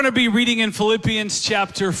We're going to be reading in Philippians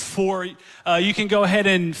chapter 4. You can go ahead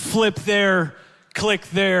and flip there, click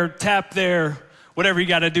there, tap there, whatever you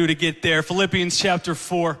got to do to get there. Philippians chapter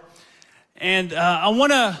 4. And I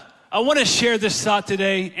want to share this thought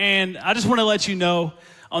today, and I just want to let you know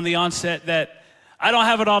on the onset that I don't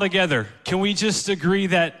have it all together. Can we just agree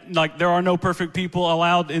that there are no perfect people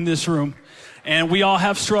allowed in this room? And we all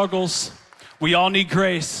have struggles. We all need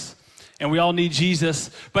grace. And we all need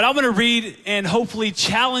Jesus. But I'm going to read and hopefully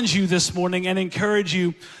challenge you this morning and encourage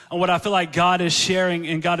you on what I feel like God is sharing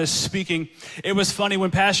and God is speaking. It was funny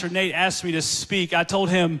when Pastor Nate asked me to speak, I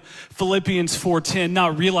told him Philippians 4:10,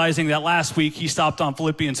 not realizing that last week he stopped on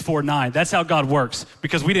Philippians 4:9. That's how God works,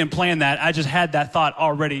 because we didn't plan that. I just had that thought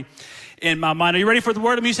already in my mind. Are you ready for the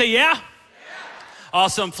word? Let me say, yeah?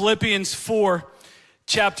 Awesome. Philippians 4,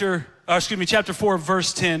 chapter 4,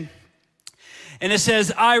 verse 10. And it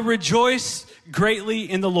says, I rejoice greatly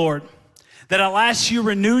in the Lord that at last you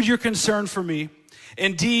renewed your concern for me.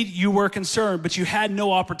 Indeed, you were concerned, but you had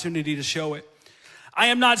no opportunity to show it. I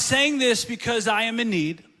am not saying this because I am in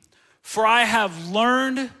need, for I have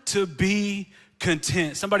learned to be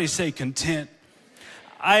content. Somebody say content.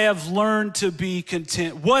 I have learned to be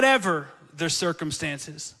content, whatever the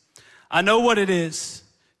circumstances. I know what it is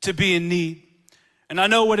to be in need, and I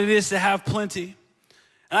know what it is to have plenty.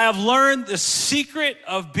 And I have learned the secret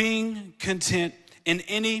of being content in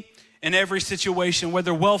any and every situation,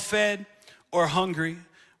 whether well-fed or hungry,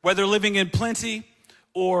 whether living in plenty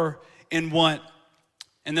or in want.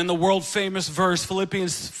 And then the world-famous verse,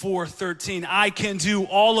 Philippians 4:13, I can do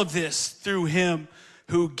all of this through him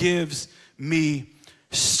who gives me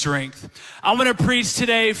strength. I'm going to preach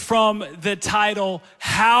today from the title,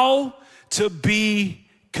 How to Be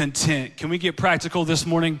Content. Can we get practical this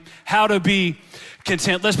morning? How to be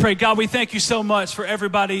content. Let's pray. God, we thank you so much for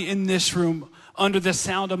everybody in this room under the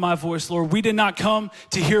sound of my voice, Lord. We did not come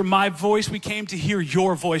to hear my voice. We came to hear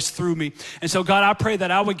your voice through me. And so, God, I pray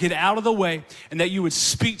that I would get out of the way and that you would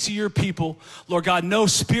speak to your people. Lord God, no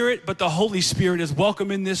spirit, but the Holy Spirit is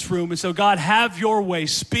welcome in this room. And so, God, have your way.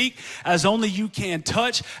 Speak as only you can.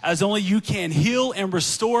 Touch as only you can. Heal and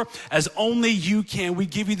restore as only you can. We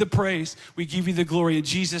give you the praise. We give you the glory in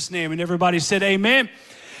Jesus' name. And everybody said amen.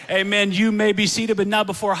 Amen. You may be seated, but not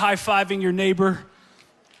before high-fiving your neighbor.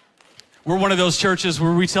 We're one of those churches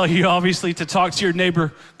where we tell you, obviously, to talk to your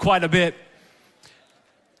neighbor quite a bit.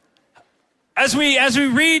 As we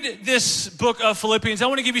read this book of Philippians, I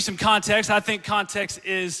want to give you some context. I think context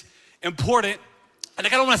is important. And I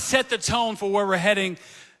kind of want to set the tone for where we're heading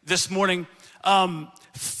this morning.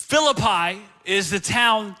 Philippi is the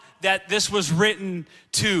town that this was written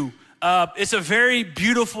to. It's a very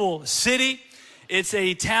beautiful city. It's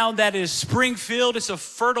a town that is spring-filled. It's a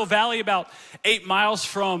fertile valley about 8 miles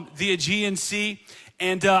from the Aegean Sea.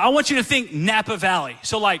 And I want you to think Napa Valley.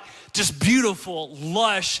 So just beautiful,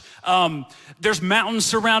 lush. There's mountains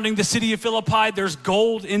surrounding the city of Philippi. There's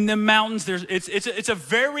gold in the mountains. It's a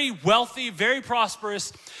very wealthy, very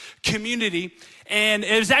prosperous community. And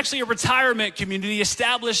it is actually a retirement community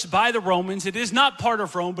established by the Romans. It is not part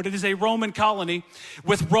of Rome, but it is a Roman colony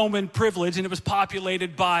with Roman privilege. And it was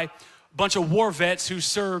populated by bunch of war vets who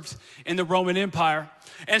served in the Roman Empire.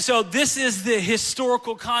 And so this is the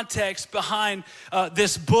historical context behind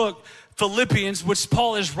this book, Philippians, which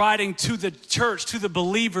Paul is writing to the church, to the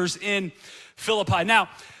believers in Philippi. Now,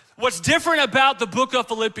 what's different about the book of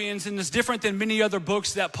Philippians, and is different than many other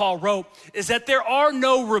books that Paul wrote, is that there are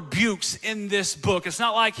no rebukes in this book. It's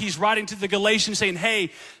not like he's writing to the Galatians saying,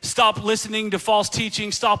 hey, stop listening to false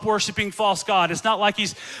teaching, stop worshiping false God. It's not like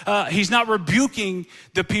he's not rebuking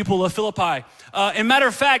the people of Philippi. And matter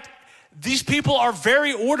of fact, these people are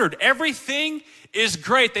very ordered. Everything is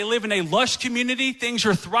great. They live in a lush community. Things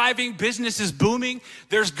are thriving. Business is booming.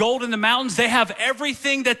 There's gold in the mountains. They have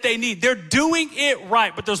everything that they need. They're doing it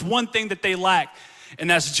right, but there's one thing that they lack, and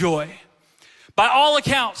that's joy. By all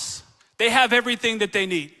accounts, they have everything that they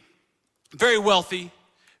need. Very wealthy,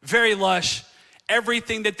 very lush.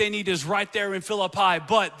 Everything that they need is right there in Philippi,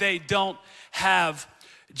 but they don't have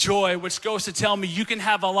joy, which goes to tell me you can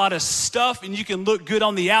have a lot of stuff and you can look good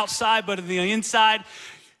on the outside, but on the inside,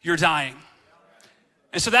 you're dying.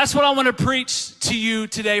 And so that's what I want to preach to you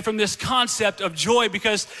today from this concept of joy,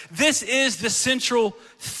 because this is the central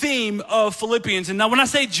theme of Philippians. And now when I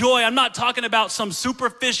say joy, I'm not talking about some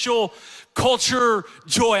superficial culture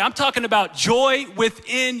joy. I'm talking about joy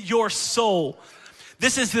within your soul.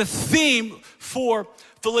 This is the theme for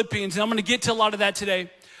Philippians, and I'm going to get to a lot of that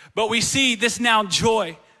today. But we see this noun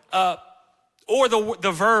joy, or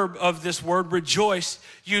the verb of this word, rejoice,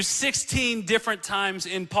 used 16 different times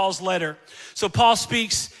in Paul's letter. So Paul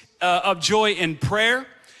speaks of joy in prayer.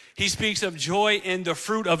 He speaks of joy in the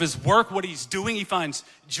fruit of his work, what he's doing. He finds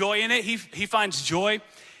joy in it. He finds joy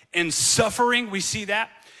in suffering. We see that.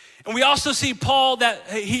 And we also see Paul that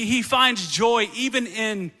he finds joy even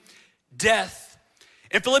in death.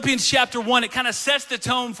 In Philippians chapter 1, it kind of sets the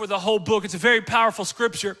tone for the whole book. It's a very powerful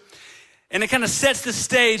scripture. And it kind of sets the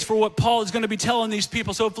stage for what Paul is going to be telling these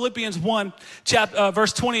people. So Philippians 1,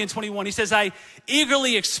 verse 20 and 21, he says, I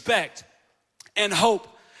eagerly expect and hope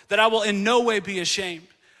that I will in no way be ashamed,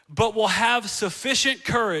 but will have sufficient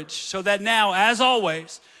courage so that now, as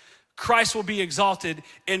always, Christ will be exalted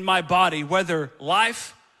in my body, whether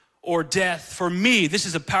life or death. For me, this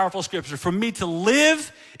is a powerful scripture. For me to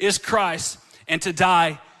live is Christ and to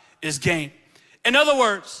die is gain. In other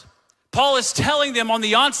words, Paul is telling them on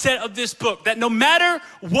the onset of this book that no matter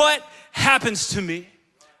what happens to me,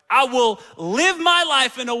 I will live my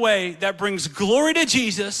life in a way that brings glory to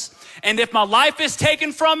Jesus. And if my life is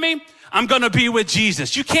taken from me, I'm gonna be with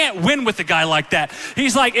Jesus. You can't win with a guy like that.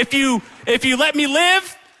 He's like, if you let me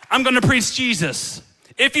live, I'm gonna preach Jesus.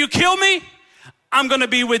 If you kill me, I'm gonna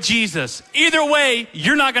be with Jesus. Either way,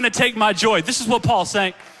 you're not gonna take my joy. This is what Paul's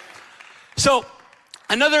saying. So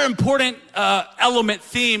another important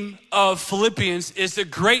theme of Philippians is the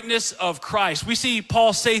greatness of Christ. We see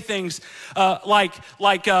Paul say things like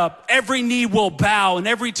every knee will bow and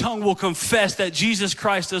every tongue will confess that Jesus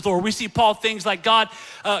Christ is Lord. We see Paul things like God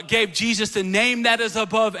gave Jesus the name that is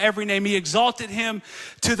above every name. He exalted him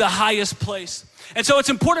to the highest place. And so it's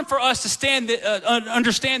important for us to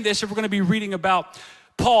understand this if we're going to be reading about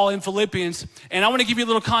Paul in Philippians. And I want to give you a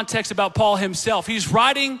little context about Paul himself. He's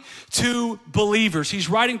writing to believers. He's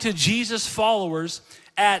writing to Jesus followers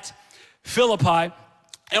at Philippi.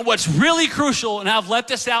 And what's really crucial, and I've left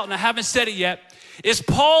this out and I haven't said it yet, is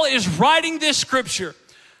Paul is writing this scripture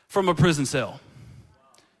from a prison cell.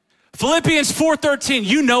 Philippians 4:13,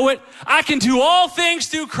 you know it. I can do all things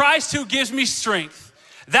through Christ who gives me strength.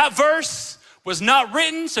 That verse was not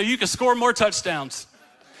written so you could score more touchdowns.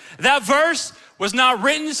 That verse was not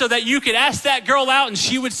written so that you could ask that girl out and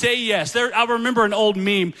she would say yes. I remember an old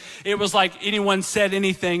meme. It was like anyone said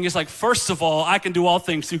anything. It's like, first of all, I can do all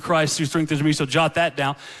things through Christ who strengthens me, so jot that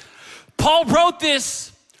down. Paul wrote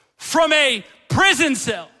this from a prison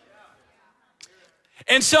cell.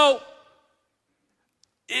 And so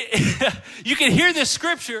you can hear this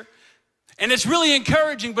scripture and it's really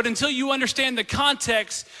encouraging, but until you understand the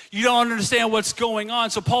context, you don't understand what's going on.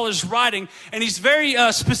 So Paul is writing, and he's very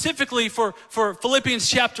specifically for Philippians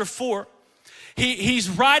chapter 4. He's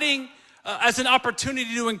writing as an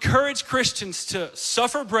opportunity to encourage Christians to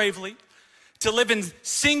suffer bravely, to live in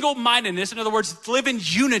single-mindedness. In other words, to live in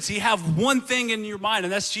unity, have one thing in your mind,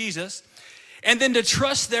 and that's Jesus. And then to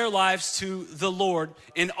trust their lives to the Lord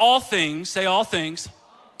in all things, say all things,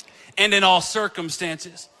 and in all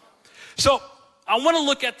circumstances. So I want to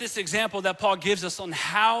look at this example that Paul gives us on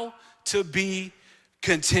how to be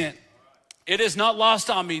content. It is not lost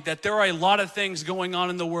on me that there are a lot of things going on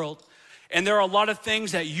in the world. And there are a lot of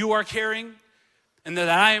things that you are carrying and that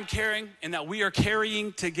I am carrying and that we are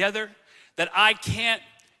carrying together that I can't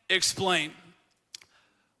explain.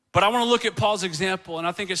 But I want to look at Paul's example, and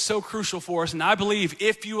I think it's so crucial for us. And I believe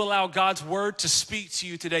if you allow God's word to speak to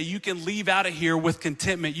you today, you can leave out of here with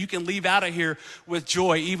contentment. You can leave out of here with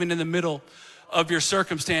joy, even in the middle of your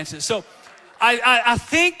circumstances. So I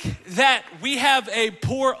think that we have a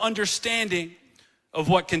poor understanding of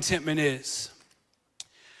what contentment is.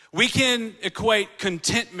 We can equate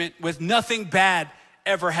contentment with nothing bad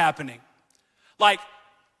ever happening. Like,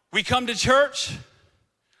 we come to church,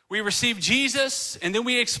 we receive Jesus, and then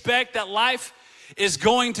we expect that life is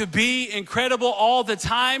going to be incredible all the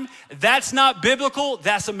time. That's not biblical,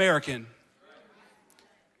 that's American.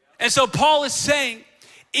 And so Paul is saying,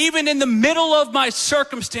 even in the middle of my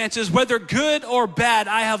circumstances, whether good or bad,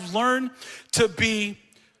 I have learned to be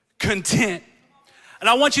content. And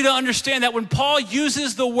I want you to understand that when Paul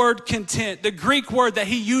uses the word content, the Greek word that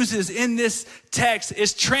he uses in this text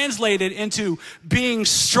is translated into being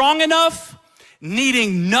strong enough,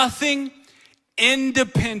 needing nothing,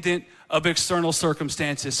 independent of external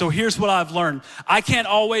circumstances. So here's what I've learned. I can't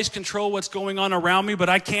always control what's going on around me, but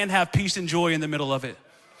I can have peace and joy in the middle of it.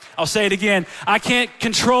 I'll say it again. I can't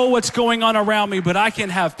control what's going on around me, but I can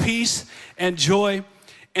have peace and joy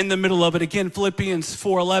in the middle of it. Again, Philippians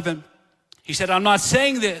 4:11, he said, I'm not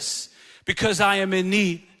saying this because I am in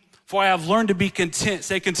need, for I have learned to be content.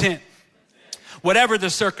 Say content. Whatever the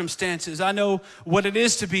circumstances, I know what it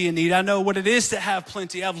is to be in need. I know what it is to have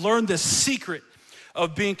plenty. I've learned the secret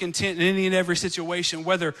of being content in any and every situation,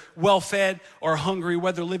 whether well-fed or hungry,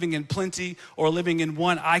 whether living in plenty or living in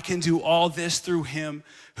want. I can do all this through him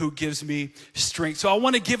who gives me strength. So I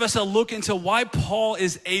want to give us a look into why Paul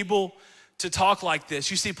is able to talk like this.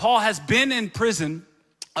 You see, Paul has been in prison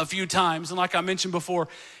a few times. And like I mentioned before,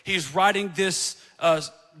 he's writing this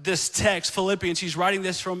text, Philippians. He's writing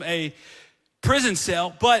this from a prison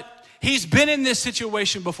cell, but he's been in this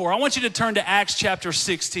situation before. I want you to turn to Acts chapter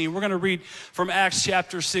 16. We're going to read from Acts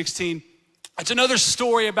chapter 16. It's another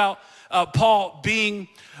story about Paul being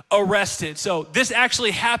arrested. So this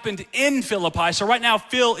actually happened in Philippi. So right now,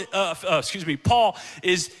 Paul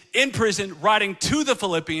is in prison writing to the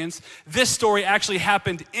Philippians. This story actually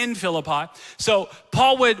happened in Philippi. So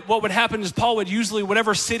what would happen is Paul would usually,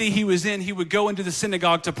 whatever city he was in, he would go into the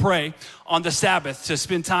synagogue to pray on the Sabbath, to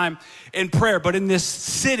spend time in prayer. But in this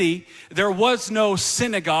city, there was no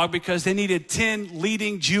synagogue because they needed 10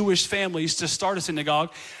 leading Jewish families to start a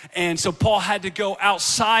synagogue. And so Paul had to go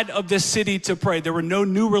outside of this city to pray. There were no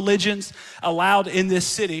new religions allowed in this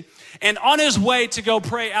city. And on his way to go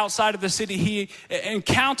pray outside of the city, he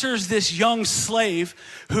encounters this young slave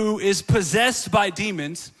who is possessed by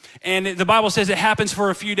demons. And the Bible says it happens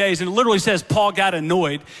for a few days. And it literally says Paul got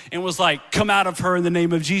annoyed and was like, come out of her in the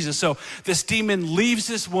name of Jesus. So this demon leaves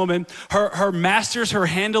this woman. Her masters, her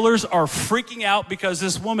handlers are freaking out because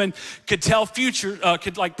this woman could tell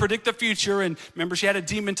could predict the future. And remember, she had a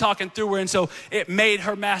demon talking through her. And so it made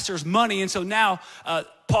her masters money. And so now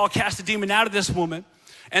Paul cast the demon out of this woman.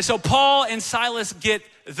 And so Paul and Silas get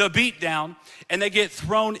the beat down and they get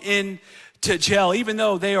thrown into jail, even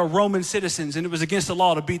though they are Roman citizens and it was against the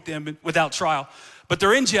law to beat them without trial. But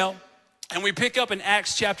they're in jail, and we pick up in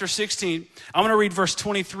Acts chapter 16. I'm gonna read verse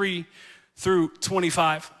 23 through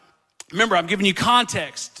 25. Remember, I'm giving you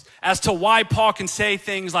context as to why Paul can say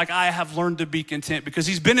things like, I have learned to be content, because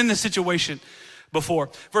he's been in this situation before.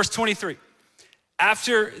 Verse 23,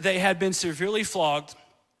 after they had been severely flogged,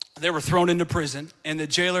 they were thrown into prison, and the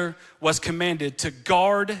jailer was commanded to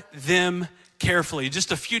guard them carefully.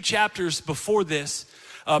 Just a few chapters before this,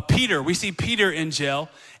 we see Peter in jail,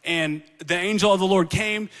 and the angel of the Lord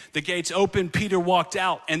came, the gates opened, Peter walked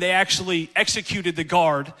out, and they actually executed the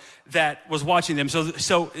guard that was watching them.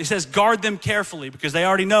 So it says guard them carefully, because they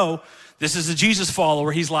already know this is a Jesus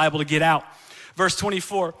follower, he's liable to get out. Verse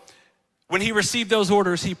 24, when he received those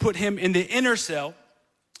orders, he put him in the inner cell.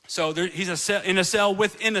 So he's in a cell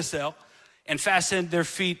within a cell, and fastened their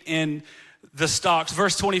feet in the stocks.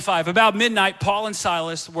 Verse 25, about midnight, Paul and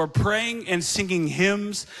Silas were praying and singing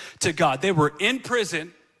hymns to God. They were in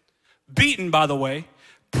prison, beaten, by the way,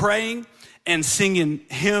 praying and singing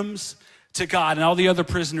hymns to God, and all the other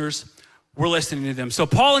prisoners were listening to them. So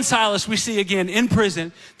Paul and Silas, we see again in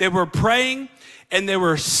prison, they were praying and they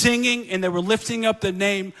were singing and they were lifting up the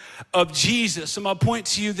name of Jesus. So my point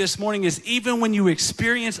to you this morning is, even when you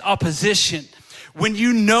experience opposition, when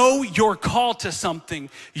you know you're called to something,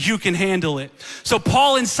 you can handle it. So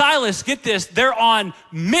Paul and Silas, get this, they're on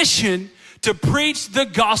mission to preach the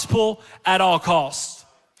gospel at all costs.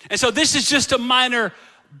 And so this is just a minor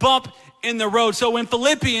bump in the road. So in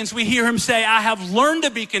Philippians, we hear him say, I have learned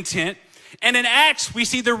to be content. And in Acts, we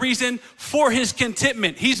see the reason for his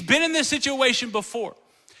contentment. He's been in this situation before.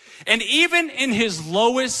 And even in his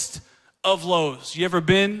lowest of lows, you ever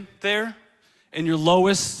been there in your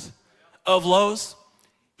lowest of lows?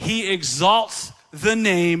 He exalts the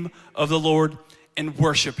name of the Lord in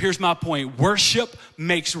worship. Here's my point. Worship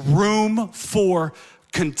makes room for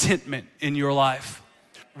contentment in your life.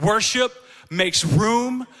 Worship makes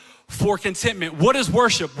room for contentment. What is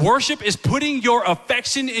worship? Worship is putting your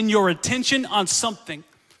affection and your attention on something.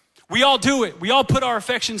 We all do it. We all put our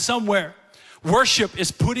affection somewhere. Worship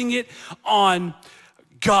is putting it on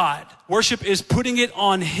God. Worship is putting it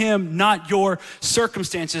on him, not your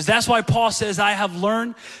circumstances. That's why Paul says, I have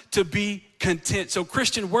learned to be content. So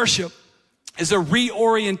Christian worship is a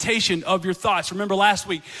reorientation of your thoughts. Remember last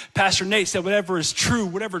week, Pastor Nate said, whatever is true,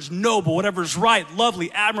 whatever is noble, whatever is right,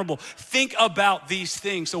 lovely, admirable, think about these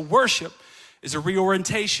things. So worship is a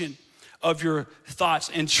reorientation of your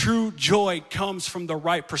thoughts, and true joy comes from the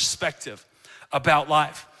right perspective about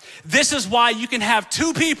life. This is why you can have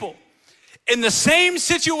two people in the same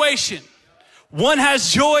situation. One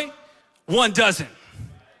has joy, one doesn't.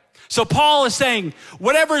 So Paul is saying,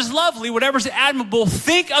 whatever is lovely, whatever is admirable,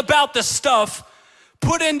 think about the stuff,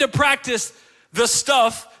 put into practice the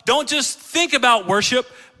stuff. Don't just think about worship,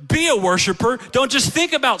 be a worshiper. Don't just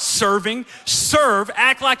think about serving, serve,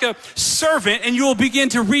 act like a servant, and you will begin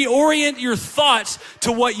to reorient your thoughts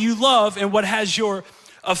to what you love and what has your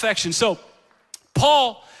affection. So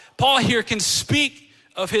Paul here can speak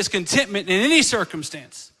of his contentment in any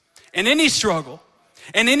circumstance, in any struggle,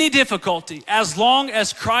 in any difficulty, as long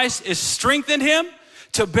as Christ is strengthened him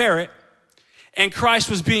to bear it, and Christ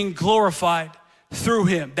was being glorified through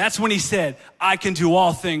him. That's when he said, I can do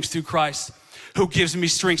all things through Christ who gives me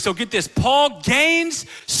strength. So get this, Paul gains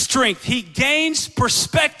strength. He gains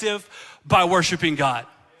perspective by worshiping God.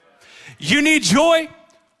 You need joy?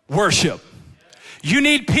 Worship. You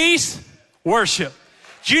need peace? Worship.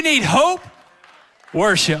 You need hope?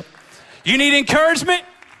 Worship. You need encouragement?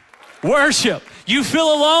 Worship. You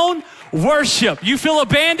feel alone? Worship. You feel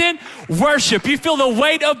abandoned? Worship. You feel the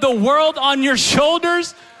weight of the world on your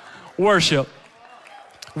shoulders? Worship.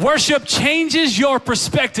 Worship changes your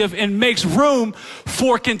perspective and makes room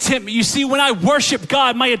for contentment. You see, when I worship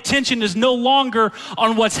God, my attention is no longer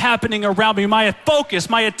on what's happening around me. My focus,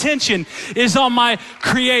 my attention is on my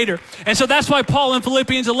Creator. And so that's why Paul in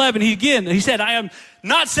Philippians 11, he said, I am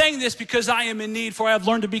not saying this because I am in need, for I have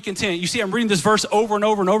learned to be content. You see, I'm reading this verse over and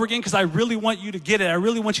over and over again because I really want you to get it. I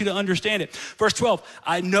really want you to understand it. Verse 12,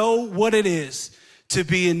 I know what it is to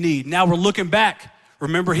be in need. Now we're looking back.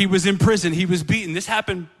 Remember, he was in prison. He was beaten. This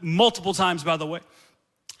happened multiple times, by the way.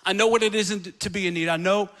 I know what it is to be in need. I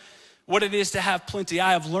know what it is to have plenty.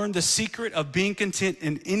 I have learned the secret of being content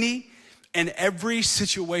in any and every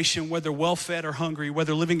situation, whether well-fed or hungry,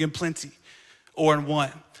 whether living in plenty or in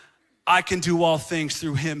want. I can do all things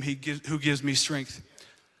through him who gives me strength.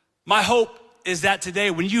 My hope is that today,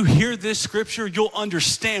 when you hear this scripture, you'll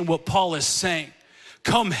understand what Paul is saying.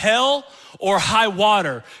 Come hell or high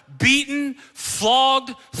water, beaten,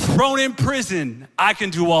 flogged, thrown in prison, I can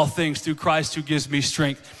do all things through Christ who gives me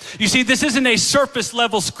strength. You see, this isn't a surface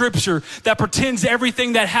level scripture that pretends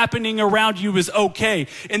everything that happening around you is okay.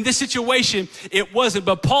 In this situation, it wasn't.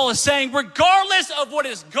 But Paul is saying, regardless of what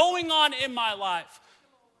is going on in my life,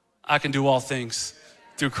 I can do all things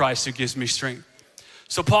through Christ who gives me strength.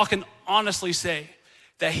 So Paul can honestly say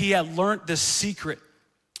that he had learned the secret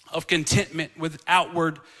of contentment with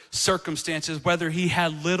outward circumstances, whether he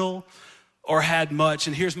had little or had much.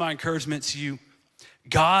 And here's my encouragement to you.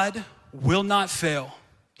 God will not fail.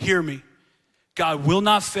 Hear me. God will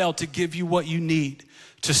not fail to give you what you need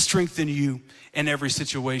to strengthen you in every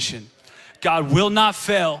situation. God will not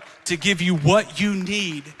fail to give you what you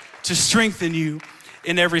need to strengthen you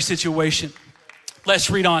in every situation. Let's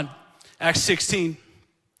read on. Acts 16.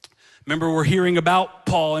 Remember, we're hearing about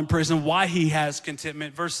Paul in prison, why he has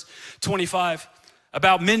contentment. Verse 25,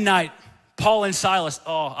 about midnight, Paul and Silas,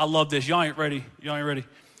 oh, I love this. Y'all ain't ready.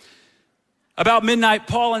 About midnight,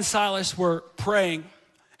 Paul and Silas were praying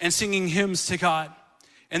and singing hymns to God,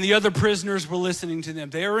 and the other prisoners were listening to them.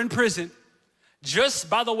 They are in prison,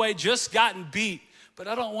 by the way, just gotten beat, but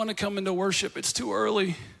I don't want to come into worship. It's too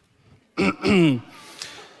early.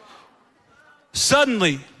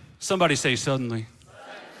 Suddenly, somebody say suddenly.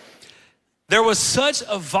 There was such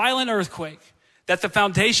a violent earthquake that the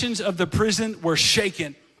foundations of the prison were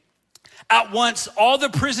shaken. At once, all the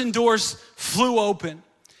prison doors flew open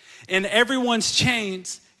and everyone's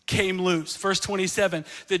chains came loose. Verse 27,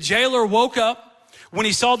 the jailer woke up. When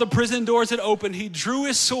he saw the prison doors had opened, he drew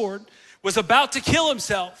his sword, was about to kill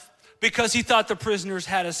himself because he thought the prisoners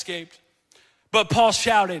had escaped. But Paul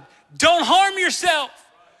shouted, don't harm yourself.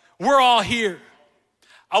 We're all here.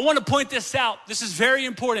 I want to point this out. This is very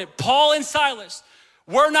important. Paul and Silas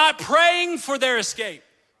were not praying for their escape.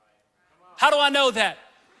 How do I know that?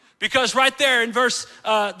 Because right there in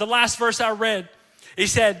the last verse I read, he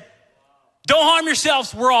said, don't harm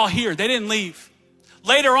yourselves, we're all here. They didn't leave.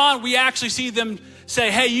 Later on, we actually see them say,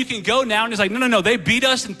 hey, you can go now. And he's like, no, they beat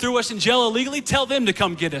us and threw us in jail illegally. Tell them to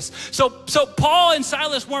come get us. So Paul and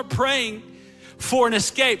Silas weren't praying for an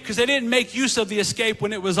escape because they didn't make use of the escape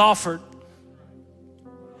when it was offered.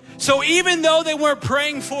 So even though they weren't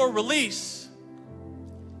praying for release,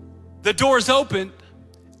 the doors opened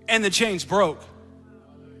and the chains broke.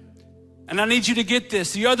 And I need you to get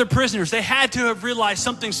this. The other prisoners, they had to have realized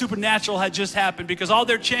something supernatural had just happened because all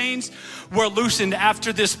their chains were loosened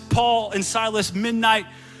after this Paul and Silas midnight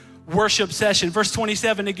worship session. Verse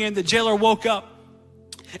 27, again, the jailer woke up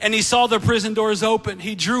and he saw the prison doors open.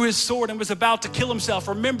 He drew his sword and was about to kill himself.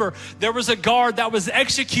 Remember, there was a guard that was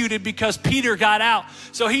executed because Peter got out.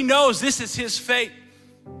 So he knows this is his fate.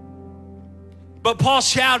 But Paul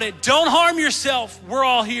shouted, don't harm yourself. We're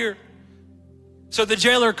all here. So the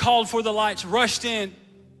jailer called for the lights, rushed in,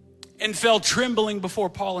 and fell trembling before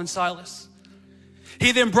Paul and Silas.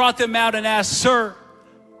 He then brought them out and asked, sir,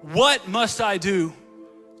 what must I do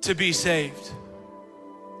to be saved?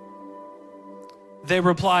 They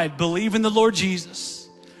replied, believe in the Lord Jesus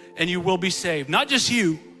and you will be saved. Not just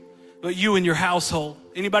you, but you and your household.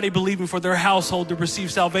 Anybody believing for their household to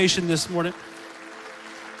receive salvation this morning?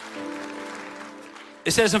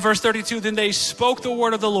 It says in verse 32, then they spoke the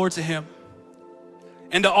word of the Lord to him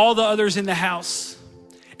and to all the others in the house.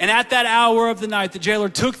 And at that hour of the night, the jailer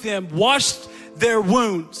took them, washed their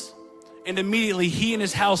wounds, and immediately he and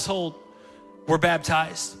his household were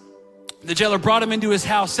baptized. The jailer brought him into his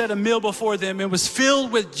house, set a meal before them, and was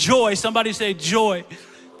filled with joy. Somebody say joy,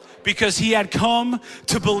 because he had come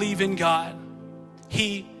to believe in God,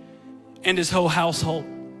 he and his whole household.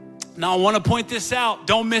 Now I want to point this out.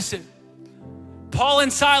 Don't miss it. Paul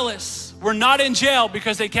and Silas were not in jail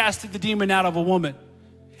because they casted the demon out of a woman.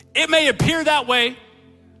 It may appear that way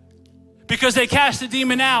because they cast the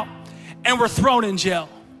demon out and were thrown in jail.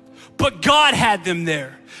 But God had them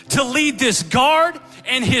there to lead this guard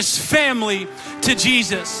and his family to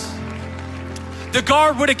Jesus. The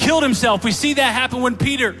guard would have killed himself. We see that happen when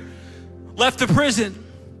Peter left the prison.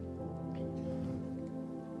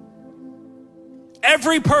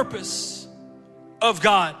 Every purpose of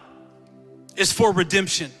God is for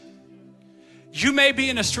redemption. You may be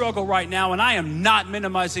in a struggle right now, and I am not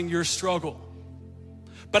minimizing your struggle.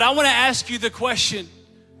 But I want to ask you the question,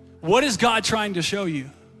 what is God trying to show you?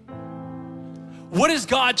 What is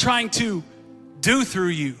God trying to do through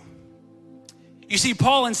you? You see,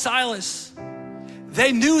 Paul and Silas,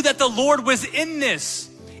 they knew that the Lord was in this,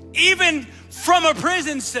 even from a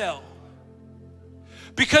prison cell,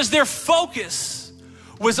 because their focus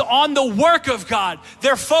was on the work of God.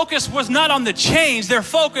 Their focus was not on the chains. Their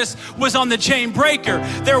focus was on the chain breaker.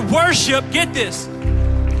 Their worship, get this,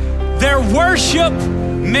 their worship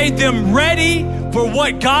made them ready for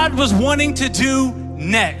what God was wanting to do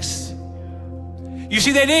next. You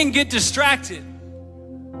see, they didn't get distracted.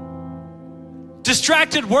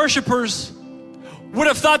 Distracted worshipers would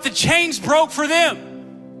have thought the chains broke for them.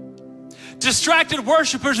 Distracted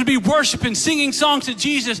worshipers would be worshiping, singing songs to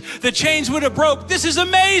Jesus. The chains would have broke. This is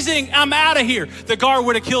amazing. I'm out of here. The guard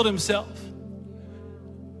would have killed himself.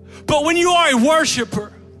 But when you are a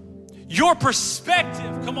worshiper, your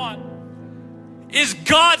perspective, come on, is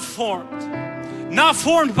God-formed, not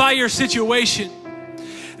formed by your situation.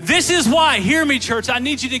 This is why, hear me, church, I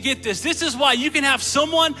need you to get this. This is why you can have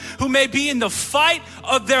someone who may be in the fight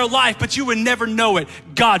of their life, but you would never know it.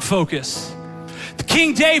 God focus.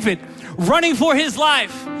 King David, running for his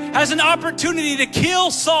life, has an opportunity to kill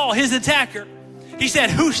Saul, his attacker. He said,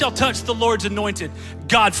 who shall touch the Lord's anointed?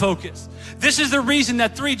 God focus. This is the reason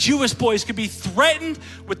that 3 Jewish boys could be threatened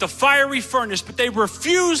with the fiery furnace, but they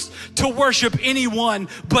refused to worship anyone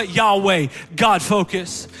but Yahweh. God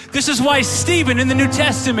focus. This is why Stephen in the New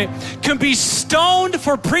Testament can be stoned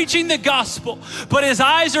for preaching the gospel, but his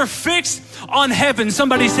eyes are fixed on heaven.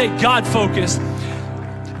 Somebody say God focus.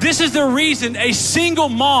 This is the reason a single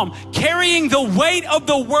mom carrying the weight of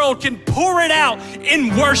the world can pour it out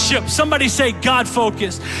in worship. Somebody say God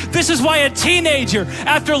focus. This is why a teenager,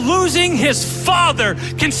 after losing his father,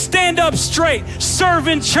 can stand up straight, serve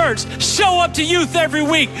in church, show up to youth every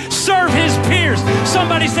week, serve his peers.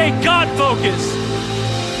 Somebody say God focus.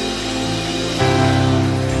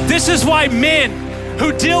 This is why men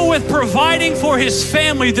who deal with providing for his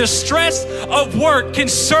family, the stress of work, can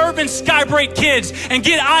serve in Skybreak Kids and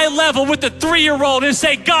get eye level with the 3-year-old and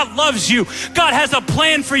say, God loves you. God has a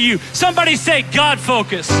plan for you. Somebody say God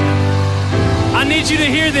focus. I need you to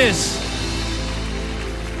hear this.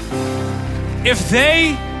 If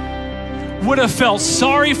they would have felt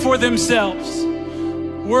sorry for themselves,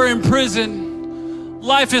 we're in prison,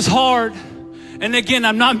 life is hard. And again,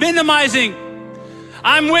 I'm not minimizing.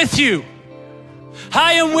 I'm with you.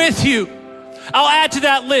 I am with you. I'll add to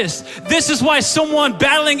that list. This is why someone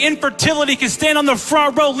battling infertility can stand on the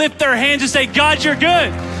front row, lift their hands and say, God, you're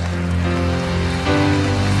good.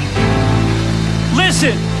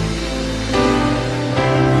 Listen.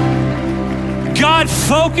 God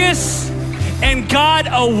focus and God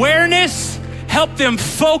awareness help them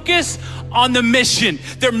focus on the mission.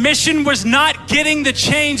 Their mission was not getting the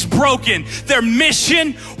chains broken. Their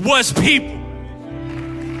mission was people.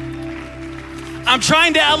 I'm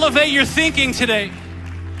trying to elevate your thinking today.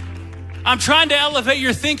 I'm trying to elevate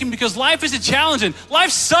your thinking because life is challenging. Life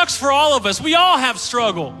sucks for all of us. We all have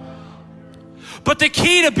struggle. But the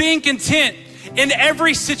key to being content in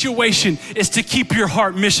every situation is to keep your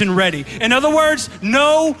heart mission ready. In other words,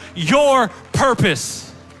 know your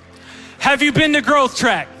purpose. Have you been to Growth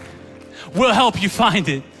Track? We'll help you find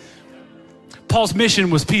it. Paul's mission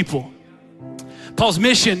was people. Paul's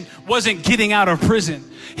mission wasn't getting out of prison.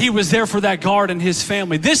 He was there for that guard and his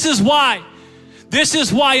family. This is why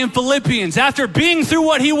in Philippians, after being through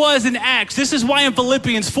what he was in Acts, this is why in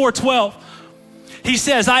Philippians 4:12, he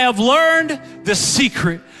says, I have learned the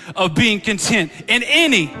secret of being content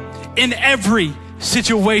in every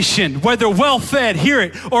situation, whether well-fed, hear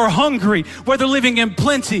it, or hungry, whether living in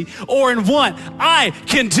plenty or in want, I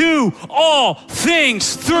can do all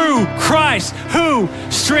things through Christ who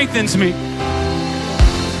strengthens me.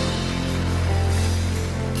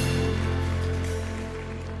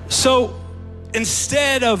 So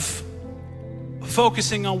instead of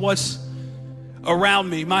focusing on what's around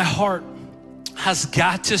me, my heart has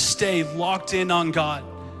got to stay locked in on God.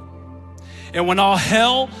 And when all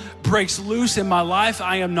hell breaks loose in my life,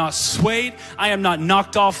 I am not swayed. I am not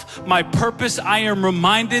knocked off my purpose. I am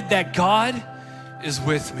reminded that God is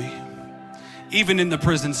with me, even in the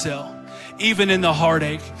prison cell, even in the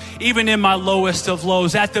heartache, even in my lowest of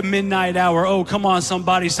lows, at the midnight hour. Oh, come on,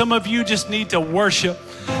 somebody. Some of you just need to worship.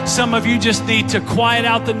 Some of you just need to quiet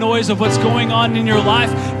out the noise of what's going on in your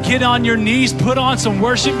life. Get on your knees, put on some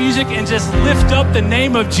worship music, and just lift up the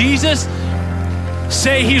name of Jesus.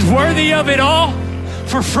 Say he's worthy of it all,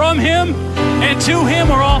 for from him and to him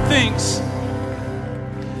are all things.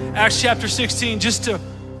 Acts chapter 16, just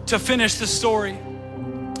to finish the story.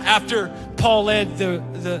 After Paul led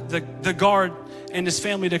the guard and his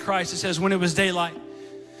family to Christ, it says, when it was daylight,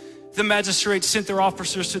 the magistrates sent their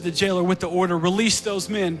officers to the jailer with the order, release those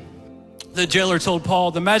men. The jailer told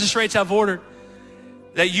Paul, the magistrates have ordered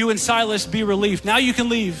that you and Silas be relieved. Now you can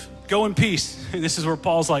leave, go in peace. And this is where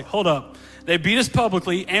Paul's like, hold up. They beat us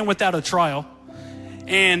publicly and without a trial.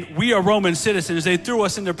 And we are Roman citizens. They threw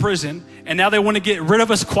us into prison. And now they want to get rid of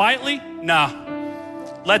us quietly? Nah.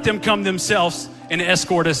 Let them come themselves and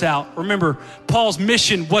escort us out. Remember, Paul's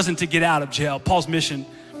mission wasn't to get out of jail. Paul's mission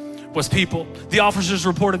was people. The officers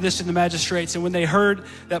reported this to the magistrates. And when they heard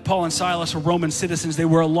that Paul and Silas were Roman citizens, they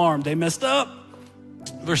were alarmed. They messed up.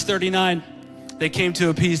 Verse 39, they came to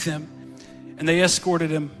appease them. And they escorted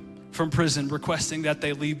him from prison, requesting that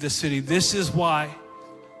they leave the city. This is why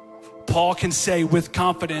Paul can say with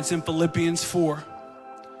confidence in Philippians 4,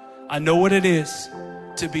 I know what it is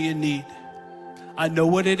to be in need. I know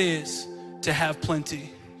what it is to have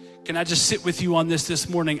plenty. Can I just sit with you on this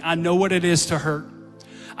morning? I know what it is to hurt.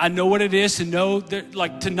 I know what it is to know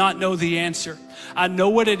that, to not know the answer. I know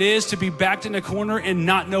what it is to be backed in a corner and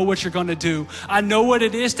not know what you're going to do. I know what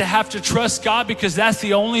it is to have to trust God, because that's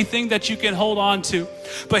the only thing that you can hold on to.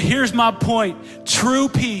 But here's my point. True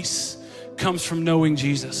peace comes from knowing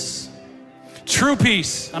Jesus. True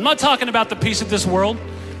peace. I'm not talking about the peace of this world.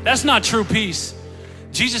 That's not true peace.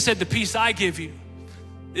 Jesus said, the peace I give you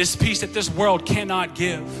is peace that this world cannot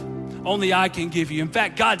give. Only I can give you. In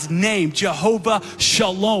fact, God's name, Jehovah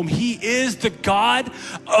Shalom. He is the God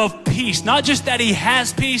of peace. Not just that he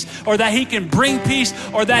has peace, or that he can bring peace,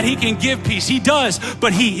 or that he can give peace. He does,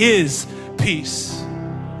 but he is peace.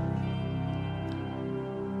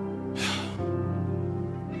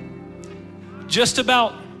 Just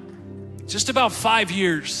about 5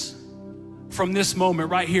 years from this moment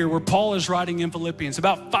right here where Paul is writing in Philippians,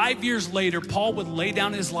 about 5 years later, Paul would lay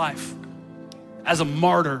down his life as a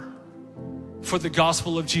martyr for the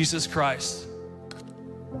gospel of Jesus Christ.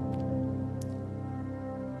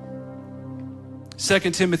 2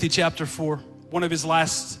 Timothy chapter 4, one of his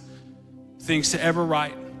last things to ever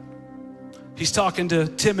write. He's talking to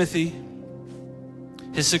Timothy,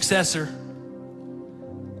 his successor.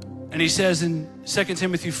 And he says in 2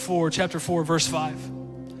 Timothy 4, chapter 4, verse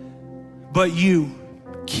 5, but you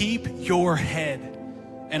keep your head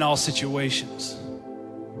in all situations.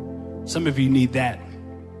 Some of you need that.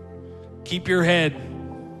 Keep your head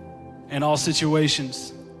in all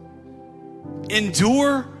situations.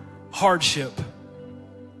 Endure hardship.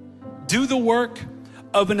 Do the work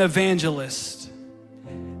of an evangelist.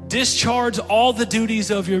 Discharge all the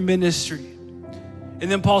duties of your ministry. And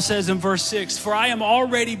then Paul says in verse 6, for I am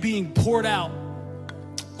already being poured out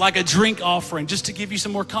like a drink offering. Just to give you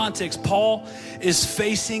some more context, Paul is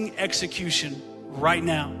facing execution right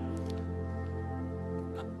now.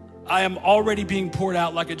 I am already being poured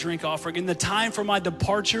out like a drink offering, and the time for my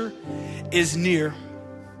departure is near.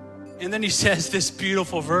 And then he says this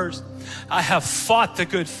beautiful verse, I have fought the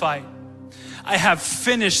good fight. I have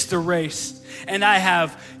finished the race, and I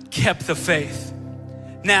have kept the faith.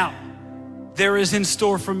 Now, there is in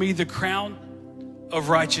store for me the crown of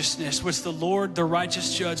righteousness, which the Lord, the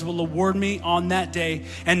righteous judge, will award me on that day,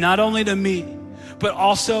 and not only to me, but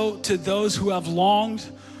also to those who have longed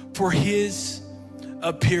for his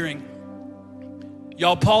appearing.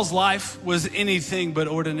 Y'all, Paul's life was anything but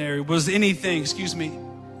ordinary, but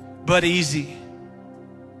easy.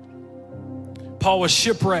 Paul was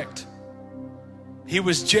shipwrecked. He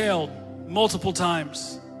was jailed multiple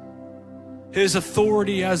times. His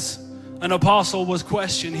authority as an apostle was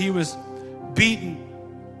questioned. He was beaten.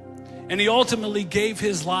 And he ultimately gave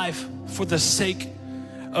his life for the sake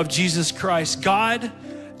of Jesus Christ. God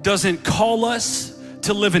doesn't call us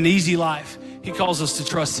to live an easy life. He calls us to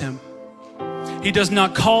trust him. He does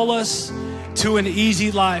not call us to an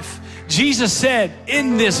easy life. Jesus said,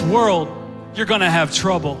 in this world, you're gonna have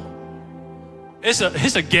trouble. It's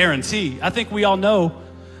a guarantee. I think we all know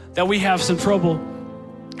that we have some trouble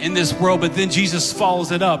in this world, but then Jesus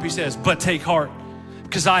follows it up. He says, but take heart,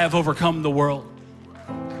 because I have overcome the world.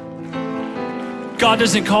 God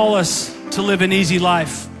doesn't call us to live an easy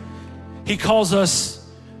life. He calls us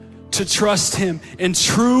to trust him. And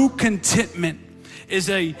true contentment is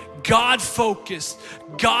a God-focused,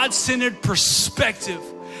 God-centered perspective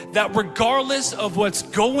that regardless of what's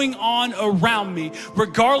going on around me,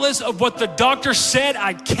 regardless of what the doctor said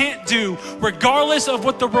I can't do, regardless of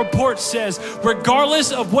what the report says,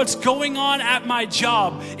 regardless of what's going on at my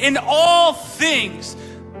job, in all things,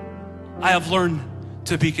 I have learned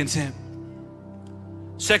to be content.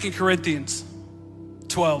 2 Corinthians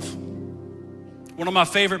 12, one of my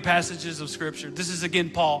favorite passages of scripture. This is again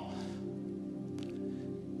Paul.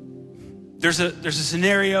 There's a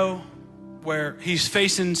scenario where he's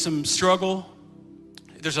facing some struggle.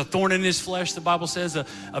 There's a thorn in his flesh, the Bible says,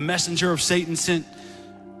 a messenger of Satan sent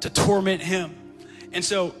to torment him. And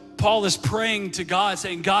so Paul is praying to God,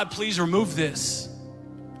 saying, God, please remove this.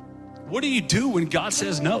 What do you do when God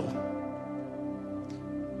says no?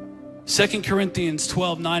 2 Corinthians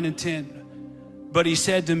 12, 9 and 10. But he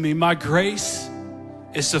said to me, my grace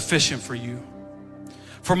is sufficient for you,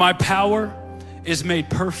 for my power is made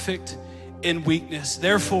perfect in weakness.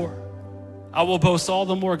 Therefore, I will boast all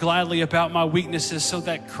the more gladly about my weaknesses so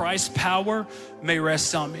that Christ's power may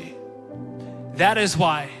rest on me. That is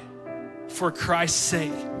why, for Christ's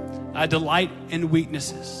sake, I delight in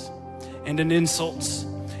weaknesses and in insults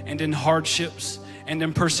and in hardships and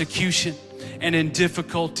in persecution and in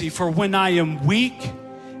difficulty. For when I am weak,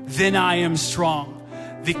 then I am strong.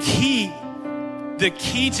 The key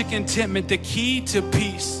to contentment, the key to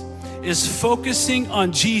peace is focusing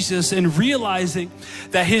on Jesus and realizing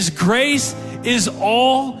that his grace is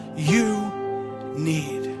all you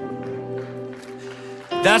need.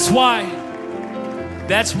 That's why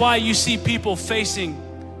you see people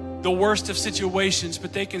facing the worst of situations,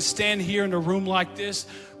 but they can stand here in a room like this,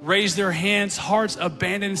 raise their hands, hearts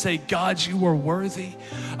abandoned, and say, God, you are worthy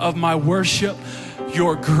of my worship.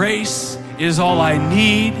 Your grace is all I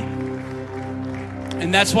need.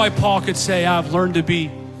 And that's why Paul could say, I've learned to be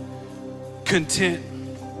content.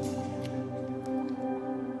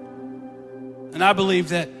 And I believe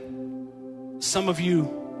that some of you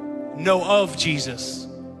know of Jesus,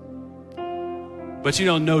 but you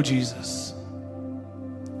don't know Jesus.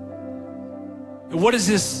 And what is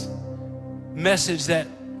this message that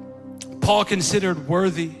Paul considered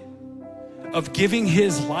worthy of giving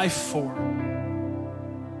his life for?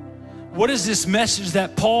 What is this message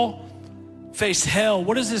that Paul faced hell?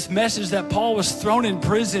 What is this message that Paul was thrown in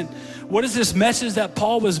prison? What is this message that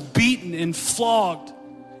Paul was beaten and flogged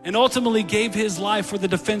and ultimately gave his life for the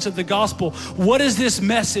defense of the gospel? What is this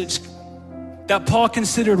message that Paul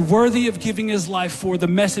considered worthy of giving his life for? The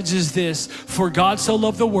message is this: for God so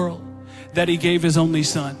loved the world that he gave his only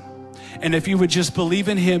son. And if you would just believe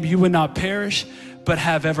in him, you would not perish, but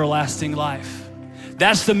have everlasting life.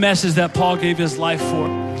 That's the message that Paul gave his life for.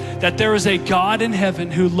 That there is a God in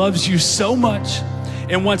heaven who loves you so much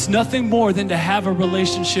and wants nothing more than to have a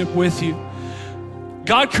relationship with you.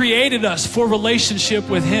 God created us for relationship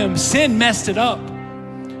with him. Sin messed it up.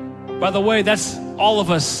 By the way, that's all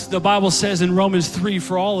of us. The Bible says in Romans 3,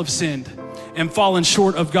 for all have sinned and fallen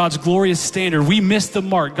short of God's glorious standard. We missed the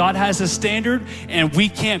mark. God has a standard and we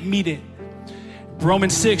can't meet it.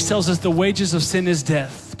 Romans 6 tells us the wages of sin is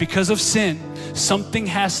death. Because of sin, something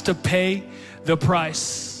has to pay the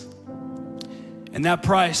price. And that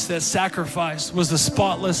price, that sacrifice, was the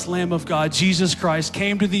spotless Lamb of God. Jesus Christ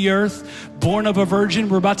came to the earth, born of a virgin.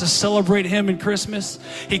 We're about to celebrate him in Christmas.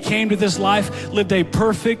 He came to this life, lived a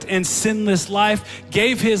perfect and sinless life,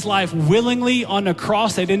 gave his life willingly on the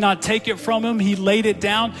cross. They did not take it from him. He laid it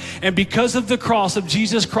down. And because of the cross of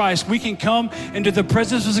Jesus Christ, we can come into the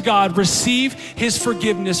presence of God, receive his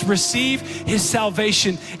forgiveness, receive his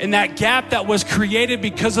salvation. And that gap that was created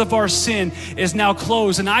because of our sin is now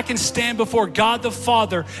closed. And I can stand before God the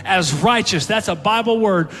Father as righteous. That's a Bible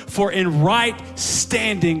word for in right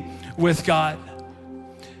standing with God.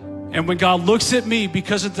 And when God looks at me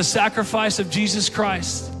because of the sacrifice of Jesus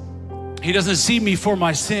Christ, he doesn't see me for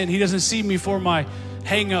my sin. He doesn't see me for my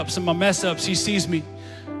hang-ups and my mess-ups. He sees me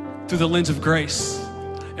through the lens of grace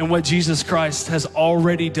and what Jesus Christ has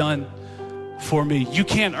already done for me. You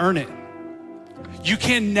can't earn it. You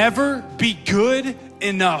can never be good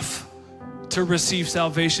enough to receive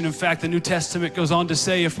salvation. In fact, the New Testament goes on to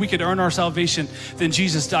say if we could earn our salvation, then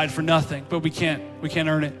Jesus died for nothing, but we can't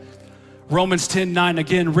earn it. Romans 10:9,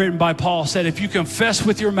 again, written by Paul, said, if you confess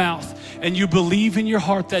with your mouth and you believe in your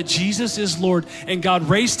heart that Jesus is Lord and God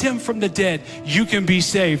raised him from the dead, you can be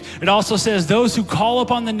saved. It also says those who call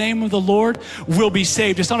upon the name of the Lord will be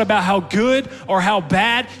saved. It's not about how good or how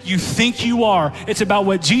bad you think you are. It's about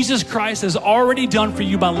what Jesus Christ has already done for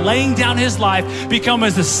you by laying down his life, become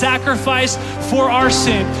as the sacrifice for our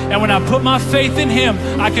sin. And when I put my faith in him,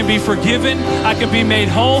 I can be forgiven, I can be made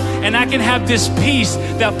whole, and I can have this peace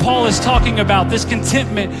that Paul is talking about, this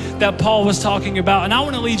contentment that Paul was talking about. And I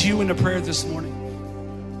want to lead you into prayer this morning.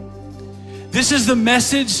 This is the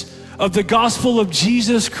message of the gospel of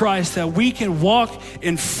Jesus Christ, that we can walk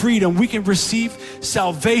in freedom, we can receive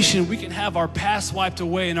salvation, we can have our past wiped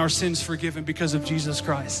away and our sins forgiven because of Jesus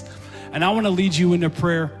Christ. And I want to lead you into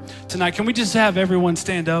prayer tonight. Can we just have everyone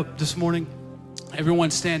stand up this morning?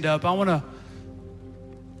 Everyone stand up. I want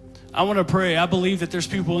to pray. I believe that there's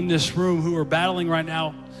people in this room who are battling right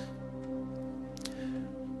now.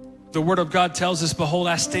 The word of God tells us, behold,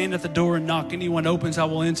 I stand at the door and knock. Anyone opens, I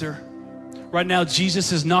will enter. Right now,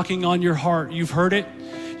 Jesus is knocking on your heart. You've heard it.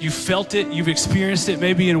 You felt it. You've experienced it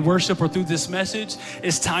maybe in worship or through this message.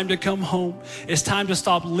 It's time to come home. It's time to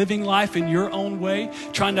stop living life in your own way,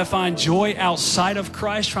 trying to find joy outside of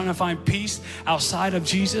Christ, trying to find peace outside of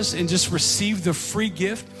Jesus, and just receive the free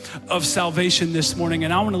gift of salvation this morning.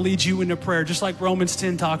 And I want to lead you into prayer, just like Romans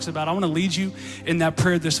 10 talks about. I want to lead you in that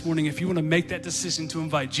prayer this morning. If you want to make that decision to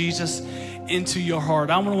invite Jesus into your heart,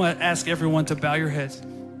 I want to ask everyone to bow your heads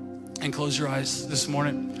and close your eyes this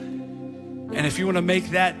morning. And if you want to make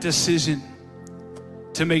that decision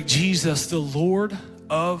to make Jesus the Lord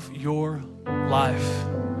of your life,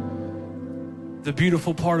 the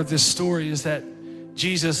beautiful part of this story is that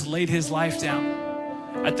Jesus laid his life down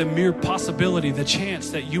at the mere possibility, the chance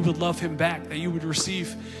that you would love him back, that you would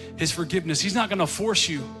receive his forgiveness. He's not going to force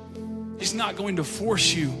you. He's not going to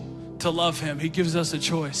force you to love him. He gives us a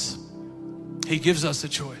choice. He gives us a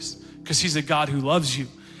choice because he's a God who loves you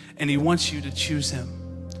and he wants you to choose him.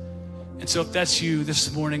 And so if that's you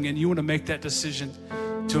this morning and you want to make that decision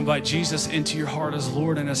to invite Jesus into your heart as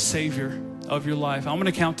Lord and as Savior of your life, I'm going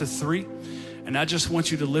to count to 3. And I just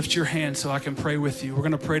want you to lift your hand so I can pray with you. We're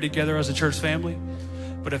going to pray together as a church family.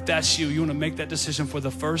 But if that's you, you want to make that decision for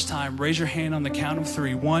the first time, raise your hand on the count of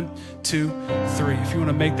 3. 1, 2, 3. If you want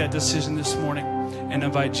to make that decision this morning and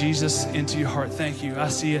invite Jesus into your heart, thank you. I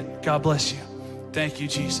see it. God bless you. Thank you,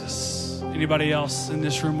 Jesus. Anybody else in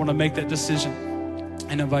this room want to make that decision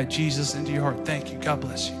and invite Jesus into your heart? Thank you. God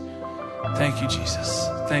bless you. Thank you, Jesus.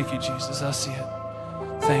 Thank you, Jesus. I see it.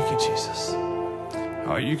 Thank you, Jesus.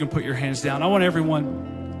 All right, you can put your hands down. I want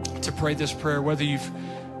everyone to pray this prayer, whether you've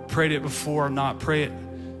prayed it before or not. Pray it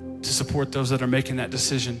to support those that are making that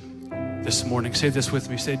decision this morning. Say this with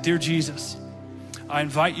me. Say, dear Jesus, I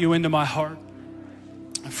invite you into my heart.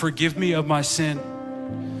 Forgive me of my sin.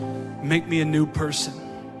 Make me a new person.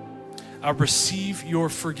 I receive your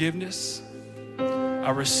forgiveness. I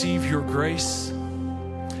receive your grace.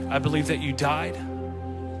 I believe that you died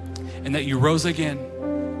and that you rose again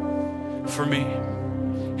for me.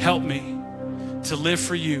 Help me to live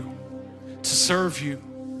for you, to serve you,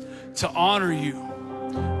 to honor you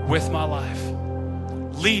with my life.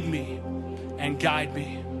 Lead me and guide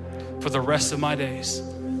me for the rest of my days.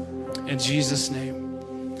 In Jesus' name.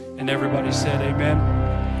 And everybody said amen.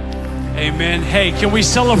 Amen. Hey, can we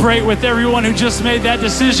celebrate with everyone who just made that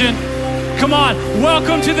decision? Come on,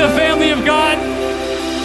 welcome to the family of God.